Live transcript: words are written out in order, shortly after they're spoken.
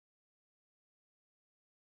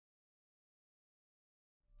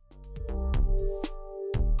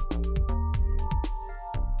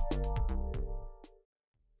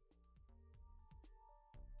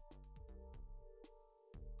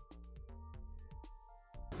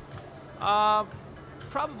Uh,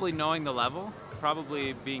 Probably knowing the level,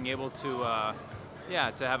 probably being able to,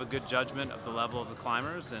 yeah, to have a good judgment of the level of the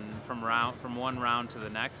climbers, and from one round to the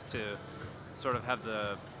next, to sort of have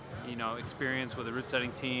the, experience with a route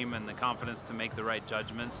setting team and the confidence to make the right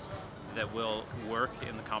judgments that will work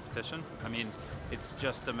in the competition. I mean, it's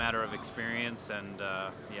just a matter of experience and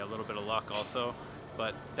yeah, a little bit of luck also,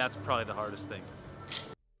 but that's probably the hardest thing.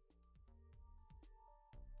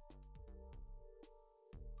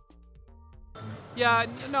 Yeah,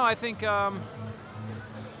 no, I think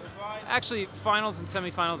actually finals and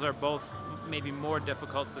semifinals are both maybe more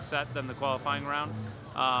difficult to set than the qualifying round.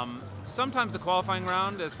 Sometimes the qualifying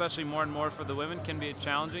round, especially more and more for the women, can be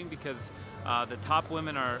challenging because the top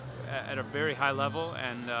women are at a very high level,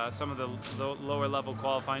 and some of the lower level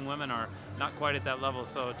qualifying women are not quite at that level.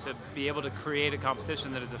 So to be able to create a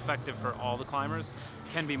competition that is effective for all the climbers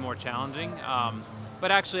can be more challenging.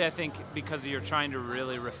 But actually, I think because you're trying to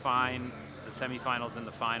really refine the semifinals and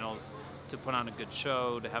the finals to put on a good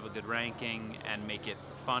show, to have a good ranking, and make it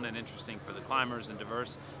fun and interesting for the climbers and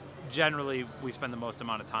diverse. Generally, we spend the most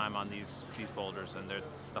amount of time on these boulders, and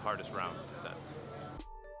it's the hardest rounds to set.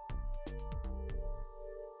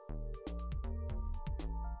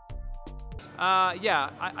 Yeah,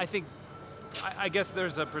 I guess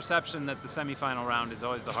there's a perception that the semifinal round is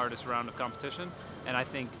always the hardest round of competition, and I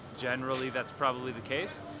think generally that's probably the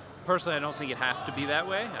case. Personally, I don't think it has to be that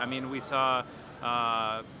way. I mean, we saw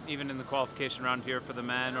even in the qualification round here for the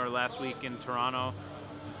men, or last week in Toronto,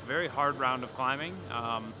 very hard round of climbing.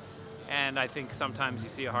 And I think sometimes you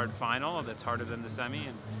see a hard final that's harder than the semi.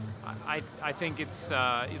 And I think it's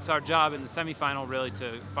our job in the semifinal really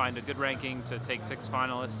to find a good ranking, to take 6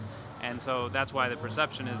 finalists. And so that's why the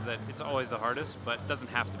perception is that it's always the hardest, but it doesn't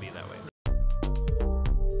have to be that way.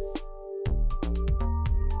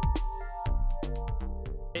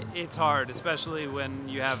 It's hard, especially when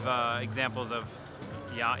you have examples of,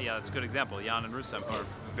 yeah, that's a good example, Jan and Rustem, who are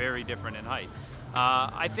very different in height.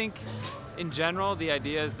 I think, in general, the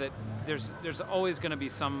idea is that there's always going to be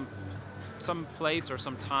some place or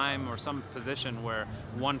some time or some position where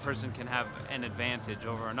one person can have an advantage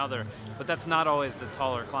over another, but that's not always the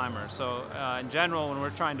taller climber. So in general, when we're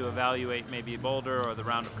trying to evaluate maybe a boulder or the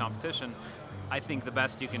round of competition, I think the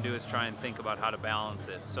best you can do is try and think about how to balance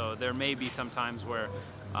it. So there may be some times where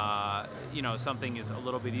something is a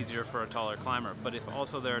little bit easier for a taller climber, but if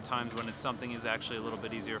also there are times when something is actually a little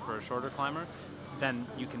bit easier for a shorter climber, then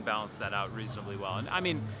you can balance that out reasonably well. And I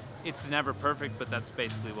mean, it's never perfect, but that's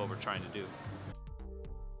basically what we're trying to do.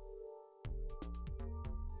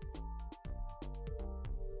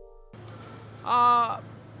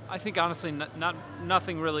 I think honestly,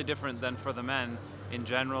 nothing really different than for the men. In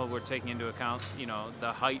general, we're taking into account,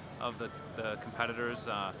 the height of the competitors,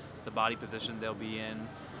 the body position they'll be in,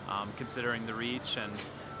 considering the reach,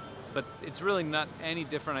 but it's really not any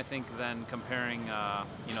different, I think, than comparing,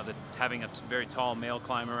 having a very tall male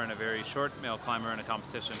climber and a very short male climber in a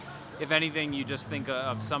competition. If anything, you just think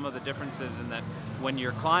of some of the differences in that when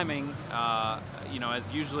you're climbing,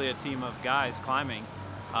 as usually a team of guys climbing,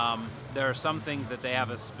 there are some things that they have,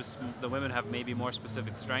 the women have maybe more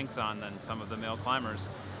specific strengths on than some of the male climbers,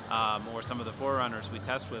 or some of the forerunners we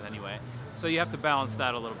test with anyway. So you have to balance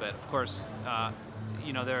that a little bit. Of course,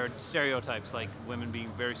 there are stereotypes like women being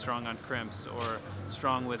very strong on crimps or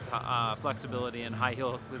strong with flexibility in high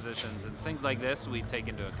heel positions, and things like this we take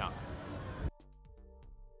into account.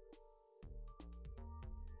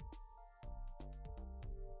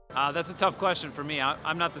 That's a tough question for me.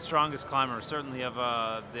 I'm not the strongest climber, certainly of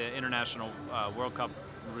the international World Cup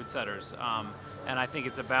route setters, and I think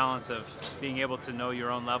it's a balance of being able to know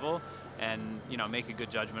your own level and make a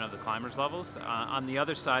good judgment of the climbers' levels. On the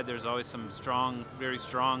other side, there's always some very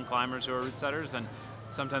strong climbers who are route setters, and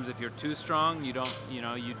sometimes if you're too strong, you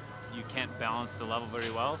can't balance the level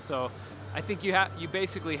very well. So I think you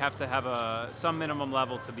basically have to have some minimum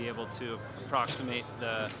level to be able to approximate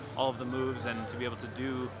all of the moves and to be able to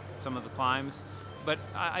do some of the climbs. But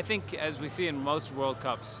I think, as we see in most World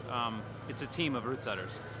Cups, it's a team of route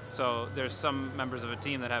setters. So there's some members of a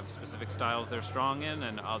team that have specific styles they're strong in,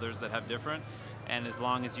 and others that have different. And as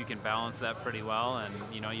long as you can balance that pretty well, and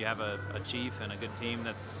you have a chief and a good team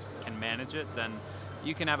that can manage it, then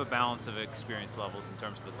you can have a balance of experience levels in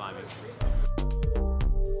terms of the climbing.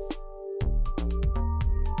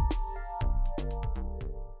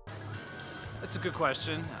 That's a good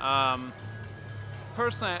question.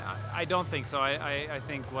 Personally, I don't think so. I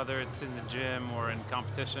think whether it's in the gym or in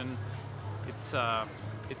competition, it's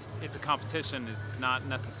it's a competition. It's not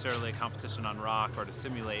necessarily a competition on rock or to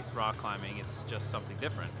simulate rock climbing. It's just something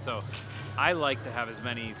different. So I like to have as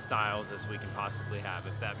many styles as we can possibly have.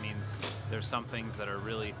 If that means there's some things that are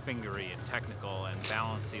really fingery and technical and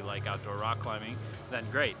balancy like outdoor rock climbing, then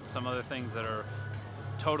great. Some other things that are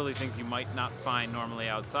totally things you might not find normally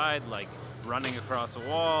outside, like running across a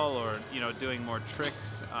wall or doing more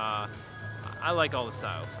tricks. I like all the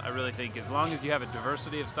styles. I really think as long as you have a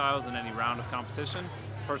diversity of styles in any round of competition,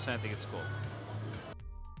 personally I think it's cool.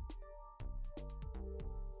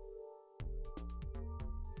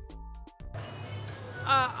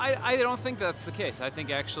 I don't think that's the case. I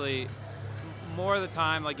think actually more of the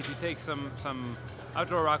time, like if you take some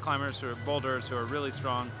outdoor rock climbers or boulders who are really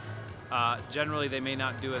strong, generally they may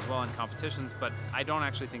not do as well in competitions, but I don't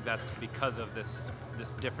actually think that's because of this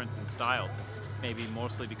difference in styles. It's maybe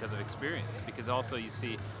mostly because of experience, because also you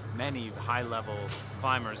see many high-level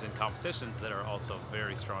climbers in competitions that are also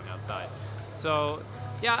very strong outside. So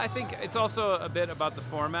yeah, I think it's also a bit about the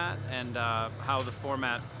format and how the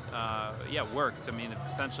format works. I mean,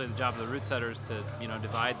 essentially the job of the route setter is to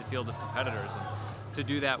divide the field of competitors, and to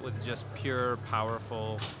do that with just pure,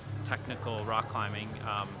 powerful, technical rock climbing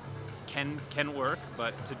can work,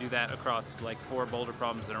 but to do that across like 4 boulder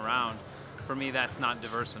problems in a round, for me that's not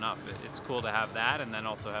diverse enough. It's cool to have that and then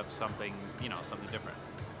also have something, something different.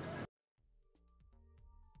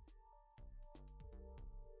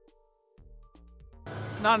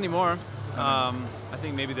 Not anymore. I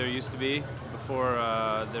think maybe there used to be before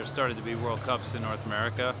there started to be World Cups in North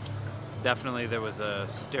America. Definitely there was a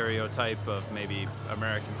stereotype of maybe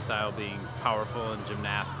American style being powerful and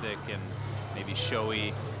gymnastic and maybe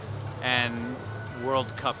showy, and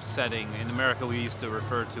World Cup setting. In America we used to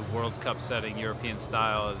refer to World Cup setting European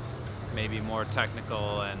style as maybe more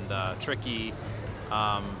technical and tricky.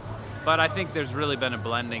 But I think there's really been a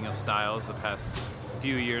blending of styles the past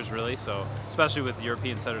few years, really. So especially with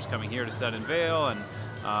European setters coming here to set in Vail, and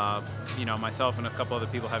myself and a couple other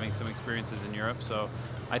people having some experiences in Europe. So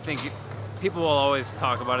I think people will always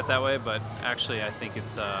talk about it that way, but actually I think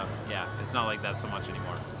it's it's not like that so much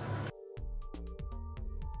anymore.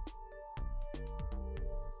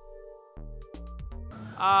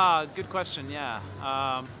 Good question. Yeah.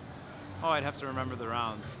 I'd have to remember the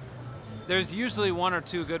rounds. There's usually 1 or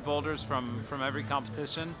 2 good boulders from every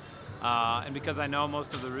competition. And because I know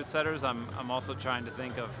most of the route setters, I'm also trying to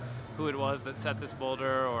think of who it was that set this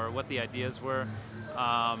boulder or what the ideas were.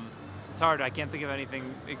 It's hard. I can't think of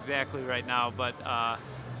anything exactly right now, but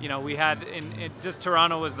we had just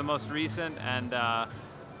Toronto was the most recent, and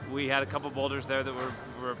we had a couple boulders there that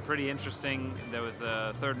were pretty interesting. There was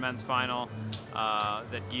a 3rd men's final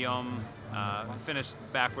that Guillaume finished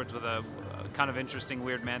backwards with a kind of interesting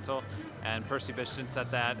weird mantle, and Percy Bishton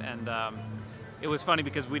set that, and it was funny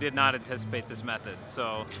because we did not anticipate this method.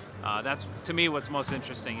 So that's, to me, what's most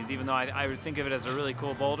interesting is, even though I would think of it as a really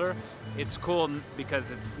cool boulder, it's cool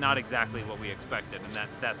because it's not exactly what we expected, and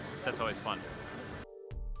that's always fun.